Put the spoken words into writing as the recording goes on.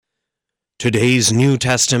Today's New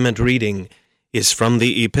Testament reading is from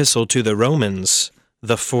the Epistle to the Romans,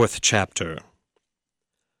 the 4th chapter.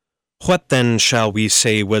 What then shall we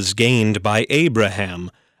say was gained by Abraham,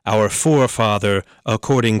 our forefather,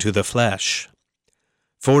 according to the flesh?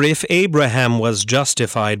 For if Abraham was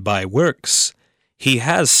justified by works, he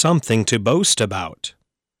has something to boast about,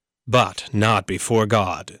 but not before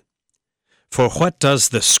God. For what does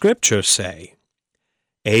the Scripture say?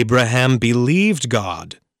 Abraham believed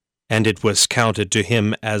God, and it was counted to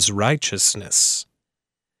him as righteousness.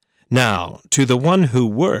 Now, to the one who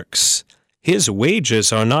works, his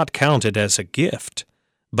wages are not counted as a gift,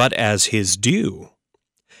 but as his due.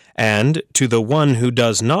 And to the one who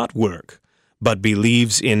does not work, but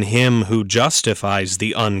believes in him who justifies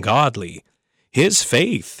the ungodly, his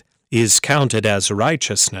faith is counted as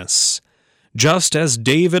righteousness, just as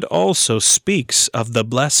David also speaks of the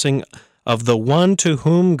blessing of the one to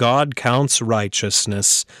whom God counts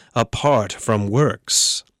righteousness apart from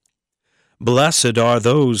works. Blessed are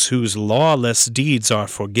those whose lawless deeds are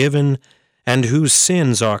forgiven, and whose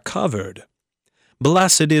sins are covered.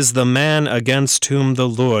 Blessed is the man against whom the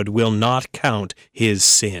Lord will not count his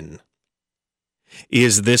sin.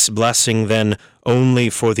 Is this blessing then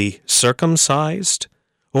only for the circumcised,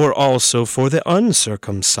 or also for the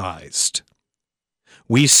uncircumcised?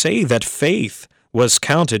 We say that faith was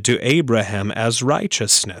counted to Abraham as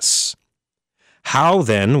righteousness. How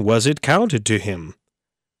then was it counted to him?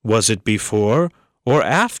 Was it before or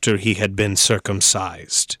after he had been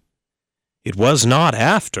circumcised? It was not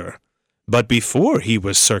after, but before he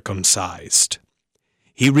was circumcised.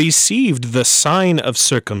 He received the sign of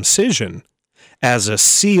circumcision as a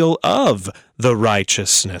seal of the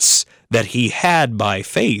righteousness that he had by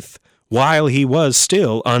faith while he was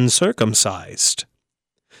still uncircumcised.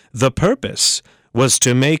 The purpose was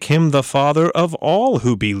to make him the father of all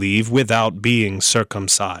who believe without being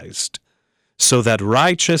circumcised, so that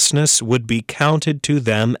righteousness would be counted to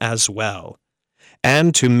them as well,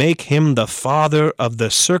 and to make him the father of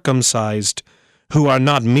the circumcised, who are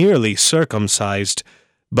not merely circumcised,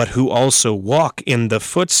 but who also walk in the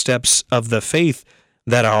footsteps of the faith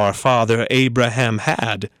that our father Abraham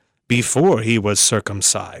had before he was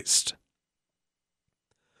circumcised.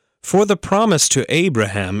 For the promise to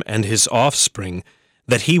Abraham and his offspring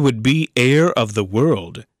that he would be heir of the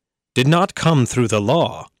world did not come through the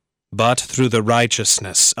law, but through the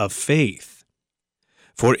righteousness of faith.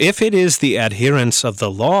 For if it is the adherents of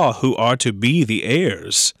the law who are to be the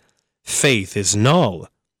heirs, faith is null,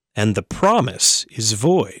 and the promise is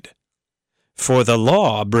void. For the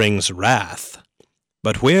law brings wrath,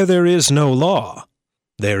 but where there is no law,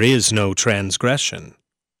 there is no transgression.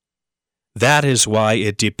 That is why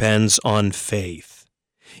it depends on faith,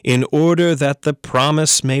 in order that the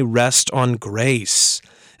promise may rest on grace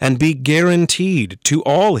and be guaranteed to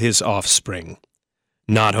all his offspring,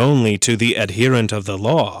 not only to the adherent of the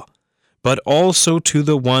law, but also to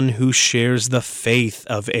the one who shares the faith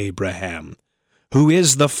of Abraham, who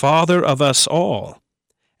is the father of us all.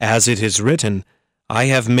 As it is written, I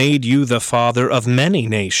have made you the father of many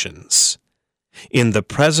nations, in the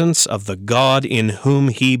presence of the God in whom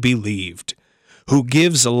he believed, who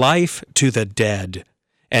gives life to the dead,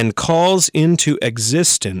 and calls into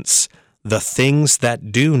existence the things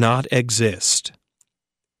that do not exist.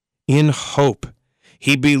 In hope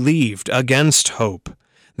he believed against hope,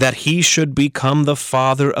 that he should become the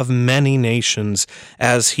father of many nations,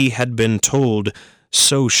 as he had been told,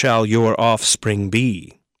 so shall your offspring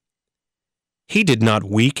be. He did not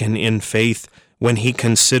weaken in faith when he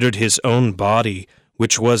considered his own body,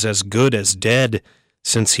 which was as good as dead,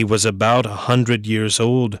 since he was about 100 years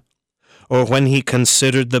old, or when he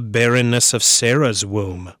considered the barrenness of Sarah's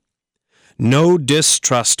womb. No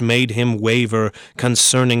distrust made him waver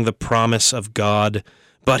concerning the promise of God,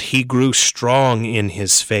 but he grew strong in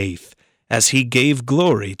his faith, as he gave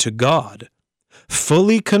glory to God,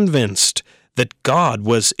 fully convinced that God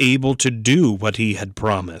was able to do what he had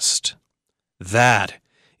promised. That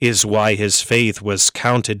is why his faith was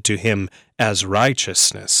counted to him as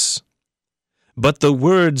righteousness. But the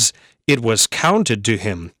words, "it was counted to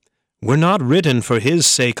him," were not written for his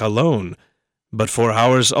sake alone, but for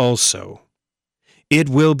ours also. It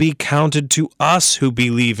will be counted to us who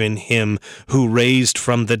believe in him who raised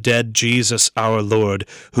from the dead Jesus our Lord,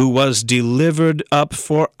 who was delivered up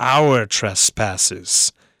for our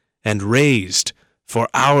trespasses, and raised for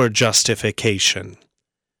our justification.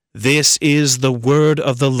 This is the word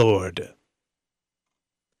of the Lord.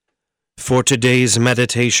 For today's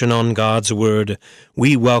meditation on God's Word,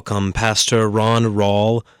 we welcome Pastor Ron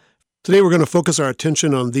Rawl. Today we're going to focus our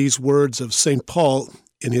attention on these words of St. Paul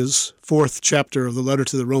in his 4th chapter of the letter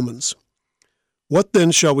to the Romans. What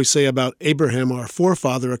then shall we say about Abraham, our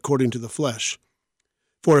forefather according to the flesh?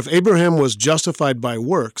 For if Abraham was justified by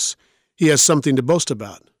works, he has something to boast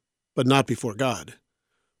about, but not before God.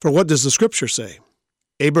 For what does the Scripture say?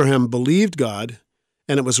 Abraham believed God,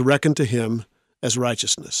 and it was reckoned to him as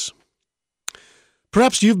righteousness.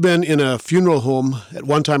 Perhaps you've been in a funeral home at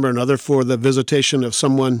one time or another for the visitation of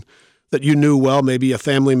someone that you knew well, maybe a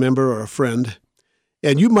family member or a friend,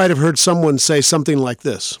 and you might have heard someone say something like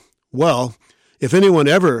this: well, if anyone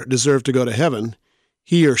ever deserved to go to heaven,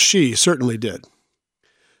 he or she certainly did.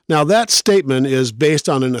 Now, that statement is based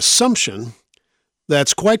on an assumption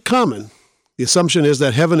that's quite common. The assumption is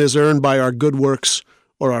that heaven is earned by our good works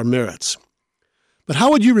or our merits. But how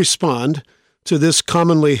would you respond to this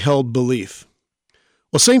commonly held belief?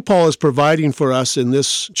 Well, St. Paul is providing for us in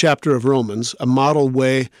this chapter of Romans a model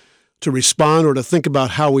way to respond or to think about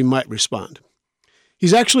how we might respond.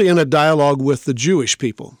 He's actually in a dialogue with the Jewish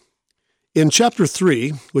people. In chapter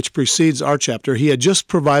 3, which precedes our chapter, he had just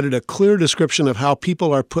provided a clear description of how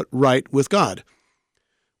people are put right with God.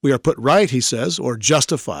 We are put right, he says, or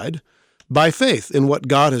justified, by faith in what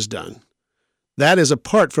God has done. That is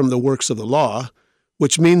apart from the works of the law,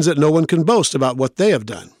 which means that no one can boast about what they have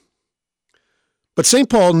done. But St.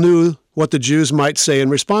 Paul knew what the Jews might say in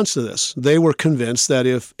response to this. They were convinced that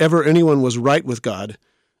if ever anyone was right with God,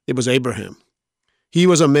 it was Abraham. He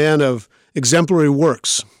was a man of exemplary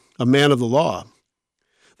works, a man of the law.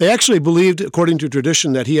 They actually believed, according to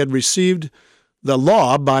tradition, that he had received the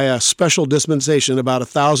law by a special dispensation about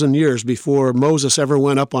 1,000 years before Moses ever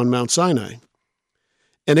went up on Mount Sinai.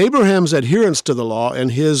 And Abraham's adherence to the law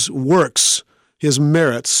and his works, his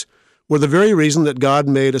merits, were the very reason that God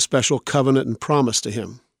made a special covenant and promise to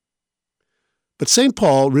him. But St.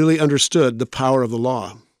 Paul really understood the power of the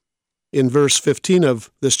law. In verse 15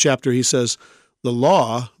 of this chapter, he says, "The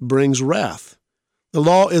law brings wrath." The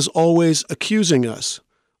law is always accusing us,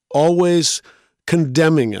 always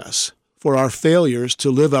condemning us for our failures to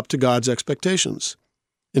live up to God's expectations.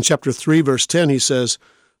 In chapter 3, verse 10, he says,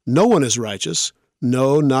 "No one is righteous,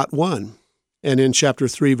 no, not one." And in chapter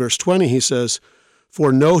 3, verse 20, he says,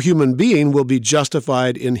 "For no human being will be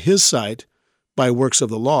justified in his sight by works of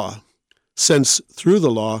the law, since through the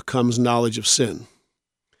law comes knowledge of sin."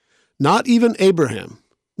 Not even Abraham,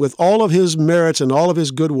 with all of his merits and all of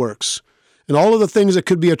his good works, and all of the things that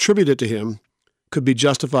could be attributed to him, could be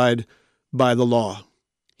justified by the law.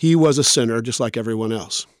 He was a sinner just like everyone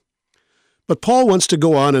else. But Paul wants to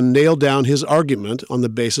go on and nail down his argument on the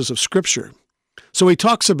basis of Scripture. So he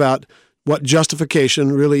talks about what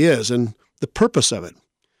justification really is and the purpose of it.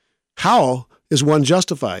 How is one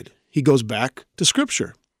justified? He goes back to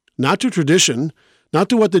Scripture, not to tradition, not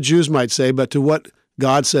to what the Jews might say, but to what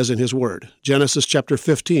God says in his Word. Genesis chapter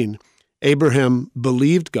 15, Abraham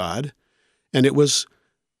believed God, and it was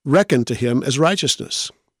reckoned to him as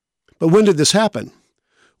righteousness. But when did this happen?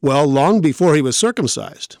 Well, long before he was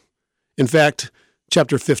circumcised. In fact,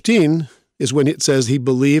 chapter 15 is when it says he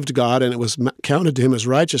believed God and it was counted to him as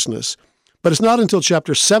righteousness. But it's not until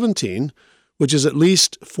chapter 17, which is at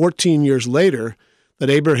least 14 years later, that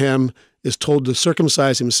Abraham is told to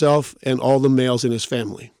circumcise himself and all the males in his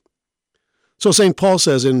family. So St. Paul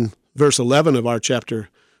says in verse 11 of our chapter,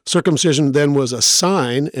 "Circumcision then was a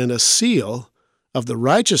sign and a seal of the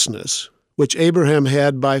righteousness which Abraham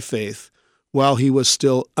had by faith while he was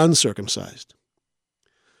still uncircumcised."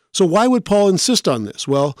 So why would Paul insist on this?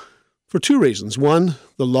 Well, for two reasons. One,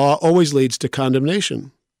 the law always leads to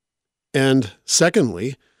condemnation. And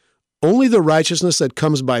secondly, only the righteousness that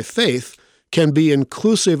comes by faith can be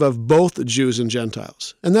inclusive of both Jews and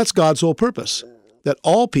Gentiles. And that's God's whole purpose, that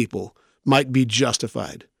all people might be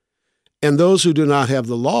justified. And those who do not have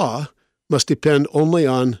the law must depend only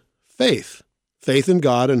on faith in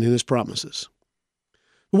God and in his promises.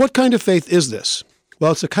 What kind of faith is this?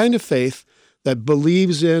 Well, it's a kind of faith that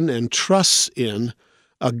believes in and trusts in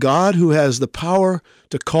a God who has the power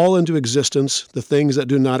to call into existence the things that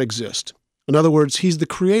do not exist. In other words, he's the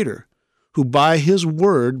creator who by his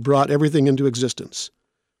word brought everything into existence.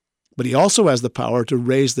 But he also has the power to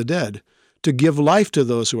raise the dead, to give life to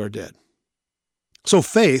those who are dead. So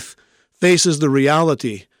faith faces the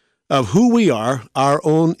reality of who we are, our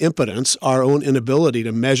own impotence, our own inability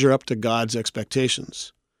to measure up to God's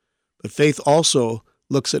expectations. But faith also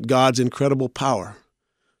looks at God's incredible power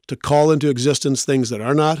to call into existence things that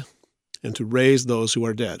are not and to raise those who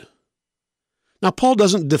are dead. Now, Paul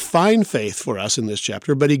doesn't define faith for us in this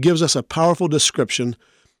chapter, but he gives us a powerful description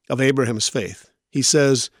of Abraham's faith. He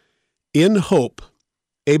says, "In hope,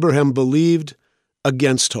 Abraham believed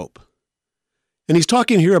against hope." And he's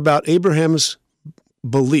talking here about Abraham's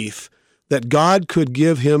belief that God could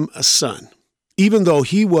give him a son, even though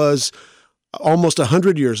he was almost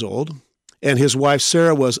 100 years old, and his wife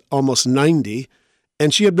Sarah was almost 90,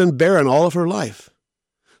 and she had been barren all of her life.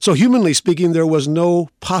 So humanly speaking, there was no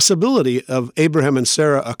possibility of Abraham and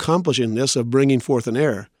Sarah accomplishing this, of bringing forth an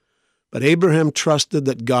heir. But Abraham trusted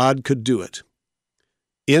that God could do it.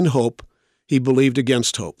 In hope, he believed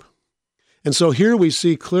against hope. And so here we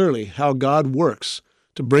see clearly how God works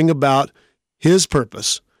to bring about his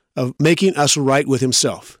purpose of making us right with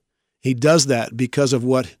himself. He does that because of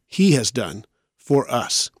what he has done for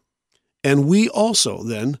us. And we also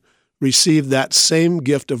then receive that same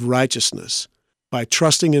gift of righteousness by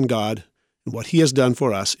trusting in God and what he has done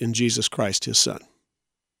for us in Jesus Christ, his Son.